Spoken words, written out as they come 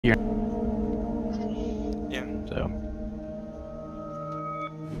here. Yeah.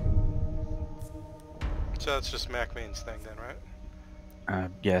 So that's just Mac Main's thing then, right?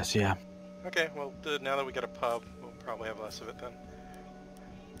 Yes, yeah. Okay, well, now that we got a pub, we'll probably have less of it then.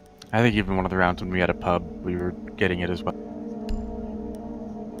 I think even one of the rounds when we had a pub, we were getting it as well.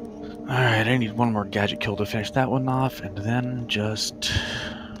 Alright, I need one more gadget kill to finish that one off, and then just...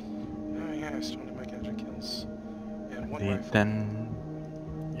 Oh yeah, I still need my gadget kills. And one rifle. Then...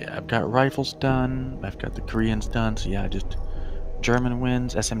 Yeah, I've got rifles done, I've got the Koreans done, so yeah, just German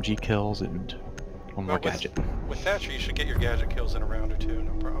wins, SMG kills, and one more gadget. With Thatcher, you should get your gadget kills in a round or two,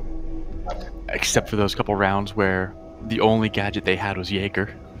 no problem. Except for those couple rounds where the only gadget they had was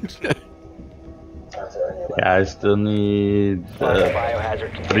Jaeger. Yeah, I still need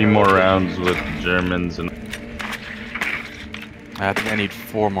 3 more rounds with the Germans, and I think I need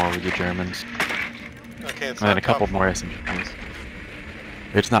 4 more with the Germans. Okay, it's and then a couple more SMGs.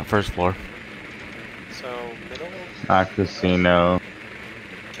 It's not first floor. So, middle? not casino.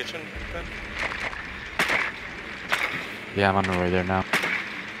 Kitchen, then? Yeah, I'm on my way there now.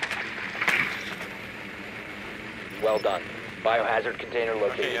 Well done. Biohazard container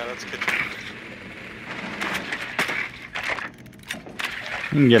located. Okay, yeah, that's kitchen.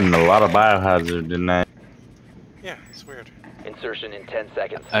 I'm getting a lot of biohazard tonight. Yeah, it's weird. Insertion in 10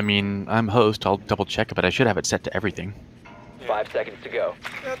 seconds. I mean, I'm host, I'll double check it, but I should have it set to everything. Yeah. 5 seconds to go.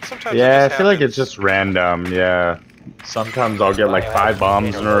 Sometimes Yeah, I it just feel like happens. it's just random, yeah. Sometimes I'll get like 5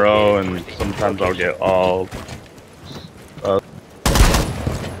 bombs in a row, and sometimes I'll get all...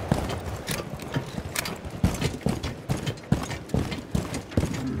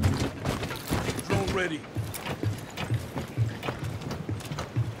 Drone ready.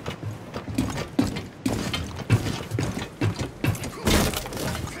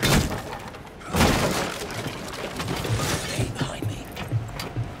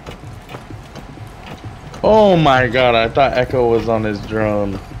 Oh my god, I thought Echo was on his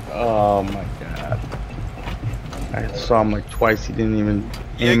drone. Oh my god. I saw him like twice, he didn't even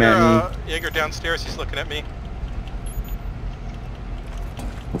aim at me. Jaeger downstairs, he's looking at me.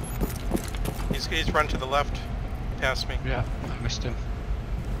 He's run to the left, past me. Yeah, I missed him.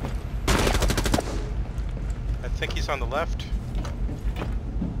 I think he's on the left.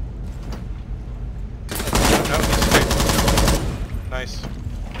 No, he's straight. Nice.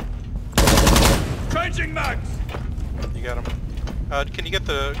 Changing mags. You got him. Can you get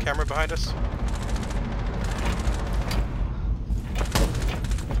the camera behind us?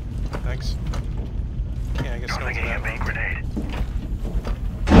 Thanks. Yeah, I guess no one's in that. grenade.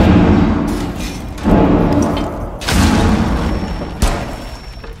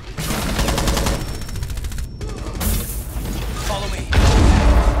 Follow me.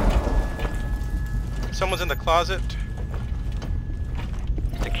 Someone's in the closet.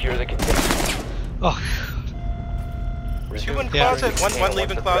 Secure the container. Oh, Two in Yeah. closet, one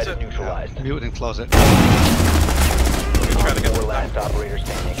leaving closet. Neutralized. muted in closet. Try to get Four the last operator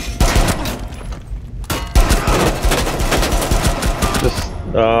standing. Just,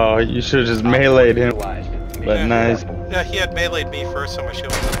 oh, you should have just meleeed him. Neutralized. But Yeah. nice. Yeah, he had meleeed me first, so my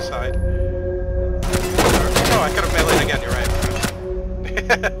shield was on the side. Oh, I could have meleeed again, you're right.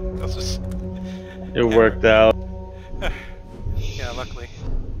 That's just... It worked out. Yeah, luckily.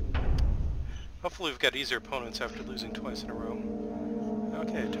 Hopefully we've got easier opponents after losing twice in a row.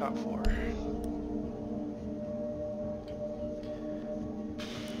 Okay, top 4.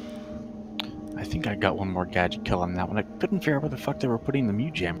 I think I got one more gadget kill on that one. I couldn't figure out where the fuck they were putting the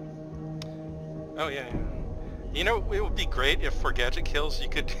mute jam. Oh yeah, yeah. You know, it would be great if for gadget kills you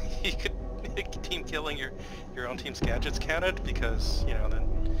could you could team killing your own team's gadgets counted, because you know then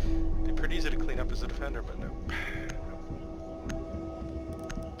it'd be pretty easy to clean up as a defender. But no.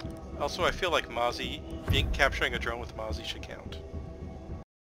 Also, I feel like Mozzie capturing a drone with Mozzie should count.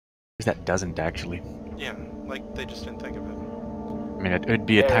 That doesn't actually. Yeah, like they just didn't think of it. I mean, it'd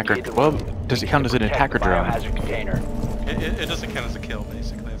be attacker. Well, does it count as an attacker drone? Biohazard container. It doesn't count as a kill,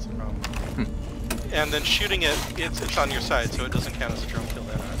 basically. That's the problem. And then shooting it, it's on your side, so it doesn't count as a drone kill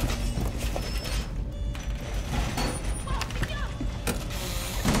then either.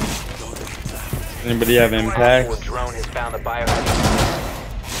 Anybody have impacts? Drone has found the biohazard.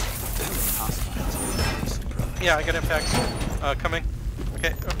 Yeah, I got impacts. Coming.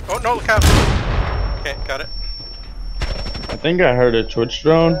 Okay. Oh no, look out! Okay, got it. I think I heard a Twitch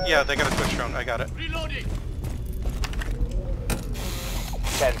drone. Yeah, they got a Twitch drone. I got it. Reloading.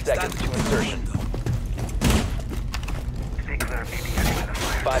 10 seconds to insertion.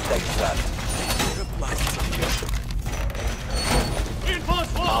 5 seconds left.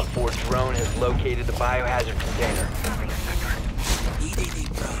 Reinforce wall. Op 4 drone has located the biohazard container. EDD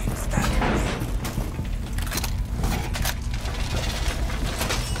prime.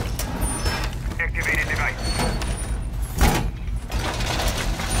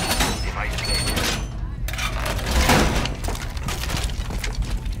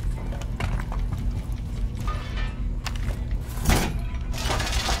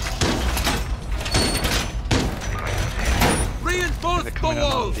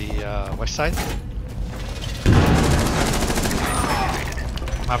 side.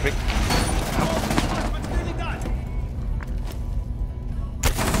 Maverick.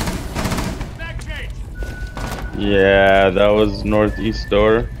 Yeah, that was northeast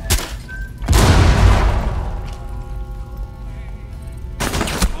door.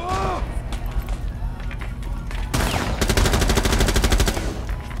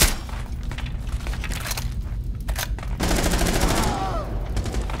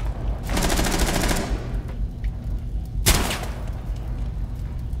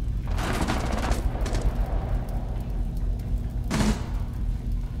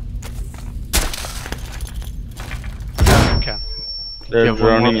 Okay. They're Yeah, one more.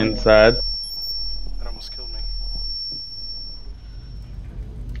 droning inside. That almost killed me.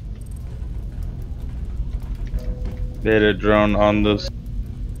 They had a drone on this.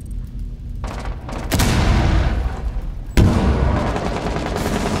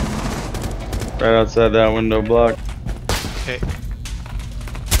 Right outside that window block. Okay.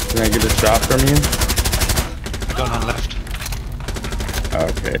 Can I get a shot from you? Gun on left.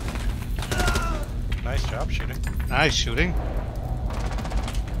 Okay. Nice job shooting. Nice shooting.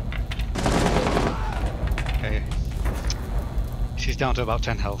 Okay. She's down to about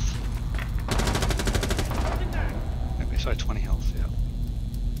 10 health. Maybe, sorry, 20 health, yeah.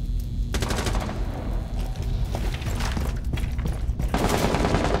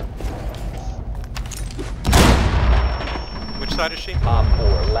 Which side is she? Op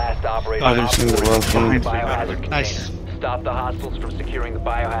 4, last operator. Oh, there's Op 4 the last securing one. biohazard container. Nice. Stop the hostiles from securing the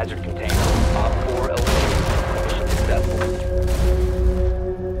biohazard container. Op 4 eliminated. Mission successful.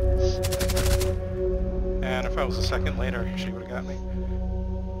 And if I was a second later, she would have got me.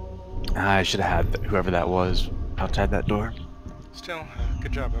 I should have had whoever that was outside that door. Still,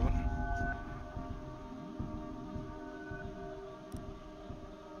 good job, Evan.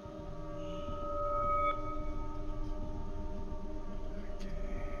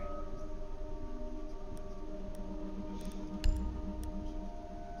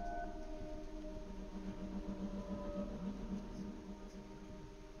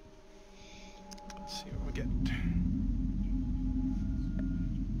 Let's see what we get.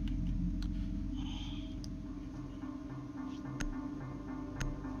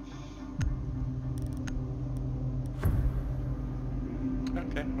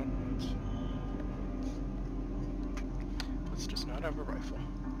 Okay, well, let's just not have a rifle.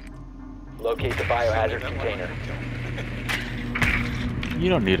 Locate the biohazard That one container. kill. You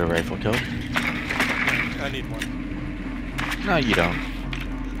don't need a rifle kill. I need one. No, you don't.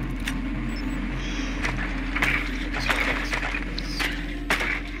 This one thinks.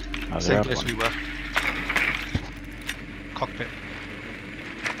 Oh, they're Same up place one. we were. Cockpit.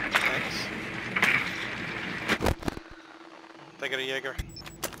 Thanks. They got a Jaeger.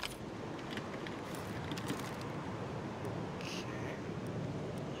 Okay.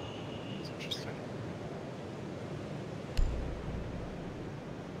 That's interesting.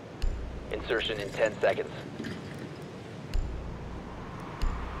 Insertion in 10 seconds.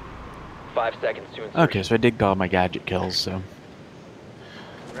 5 seconds to insertion. Okay, so I did all my gadget kills, so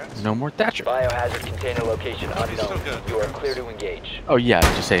Congrats. no more Thatcher. Biohazard container location Still unknown. good. You are clear to engage. Oh yeah,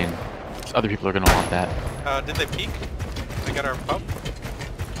 just saying. Other people are gonna want that. Did they peek? They got our pub?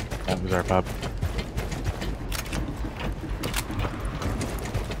 That was our pub.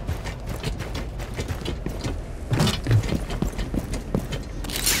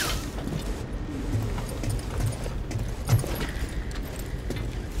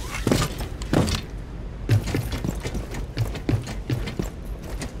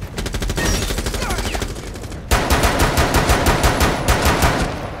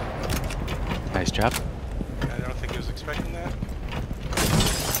 Nice job. I don't think he was expecting that.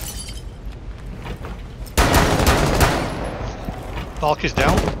 Valk is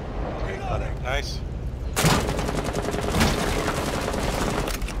down. Nice.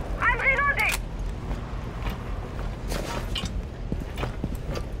 I'm reloading!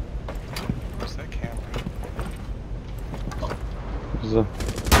 Where's that camera? There's a-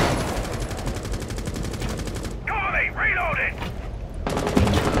 Cover me! Reloading!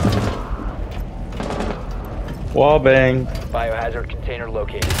 Wall bang. Biohazard container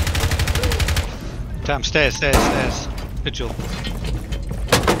located. Damn, stairs, stairs, stairs. Vigil.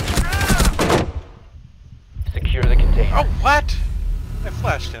 Secure the container. Oh, what? I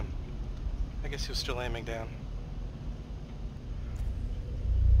flashed him. I guess he was still aiming down.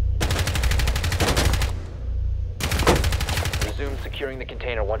 Resume securing the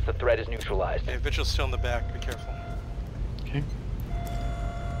container once the threat is neutralized. Okay, Vigil's still in the back. Be careful. Okay.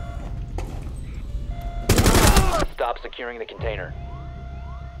 Stop securing the container.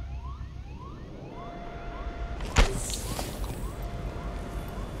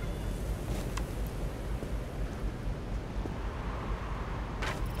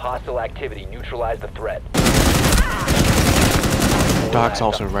 Hostile activity. Neutralize the threat. Doc's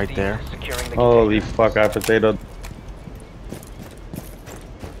also right there. Securing the Holy container. fuck, I potato.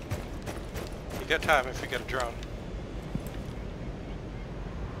 You got time if you get a drone.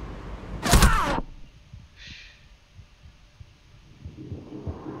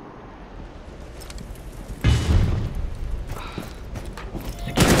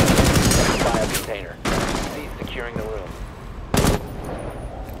 Bio container. Cease securing the room.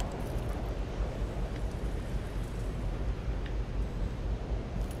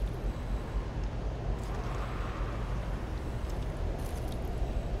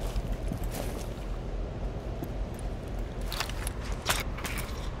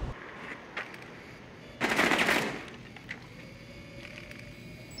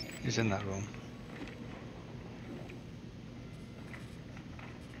 He's in that room.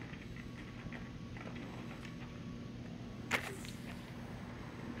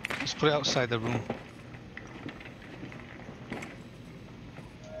 Let's put it outside the room.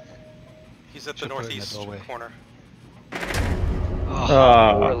 He's at the Should put it in the northeast doorway. corner. Oh, Four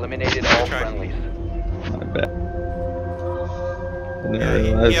Ah, eliminated all Try. friendlies. my bad. I didn't Yeah, he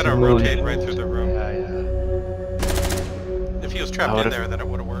realize had to he moved. rotate right through the room. yeah, yeah. If he was trapped in would've- there, then it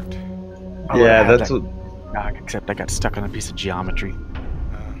would have worked. I would've Yeah, had that's that what. Doc, except I got stuck on a piece of geometry.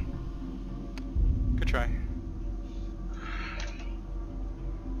 Good try.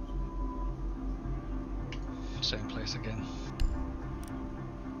 Same place again.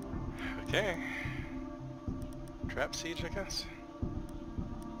 Okay. Trap siege, I guess.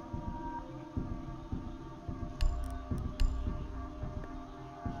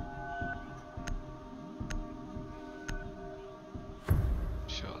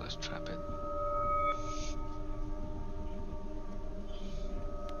 Sure, let's trap it.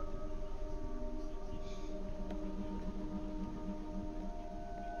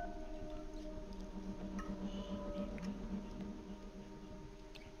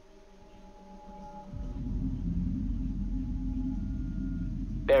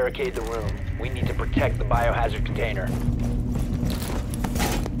 Barricade the room. We need to protect the biohazard container.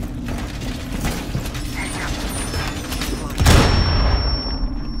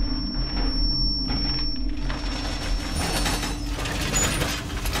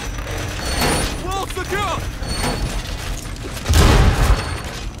 Wall secure!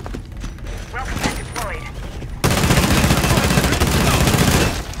 Welcome back deployed.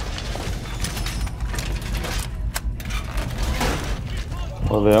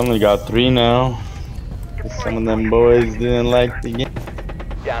 Well, they only got 3 now. Some of them boys didn't like the game.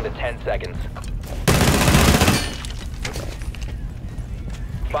 Down to 10 seconds.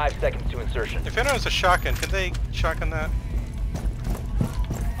 5 seconds to insertion. If anyone has a shotgun, can they shotgun that?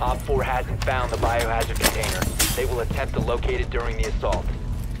 Op 4 hasn't found the biohazard container. They will attempt to locate it during the assault.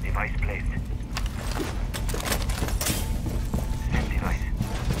 Device placed. Send device.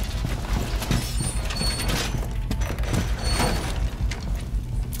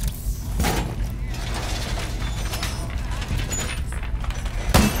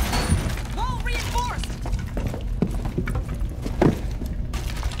 Wall reinforced!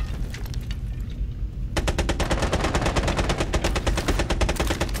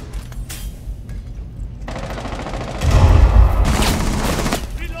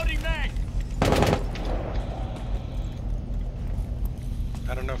 Reloading mag!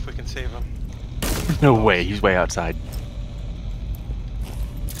 I don't know if we can save him. No way, he's way outside.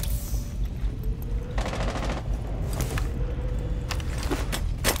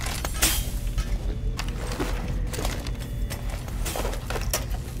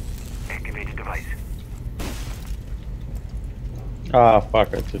 Activated device. Ah,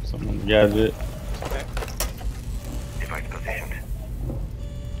 fuck, I took someone's gadget. Okay. Device positioned.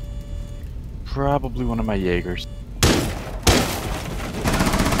 Probably one of my Jaegers.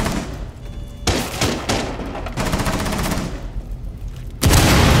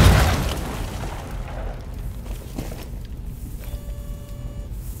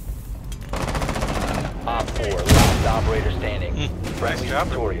 Op 4, last operator standing. Friendly job.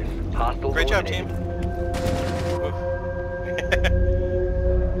 victorious. Hostiles Great job, team. eliminated. Woof.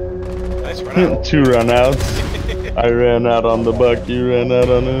 Nice run out. 2 runouts. I ran out on the buck, you ran out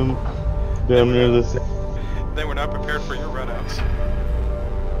on him. Damn near the same. They were not prepared for your runouts.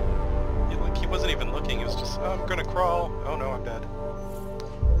 He wasn't even looking. He was just, oh, I'm gonna crawl. Oh no, I'm dead.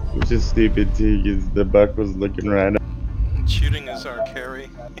 Which is stupid too, because the buck was looking right at. Shooting is our carry.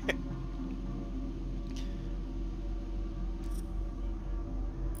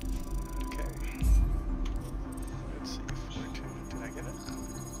 Okay. Let's see if we're to, did I get it?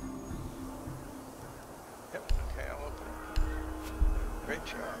 Yep, okay, I'll open it. Great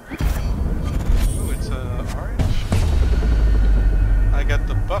job.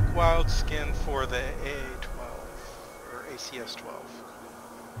 for the AA-12 or ACS-12.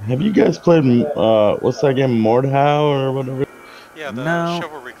 Have you guys played what's that game, Mordhau or whatever? Yeah, the No.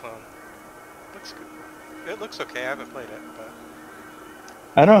 Chivalry clone. Looks good. It looks okay. I haven't played it, but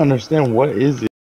I don't understand what is it.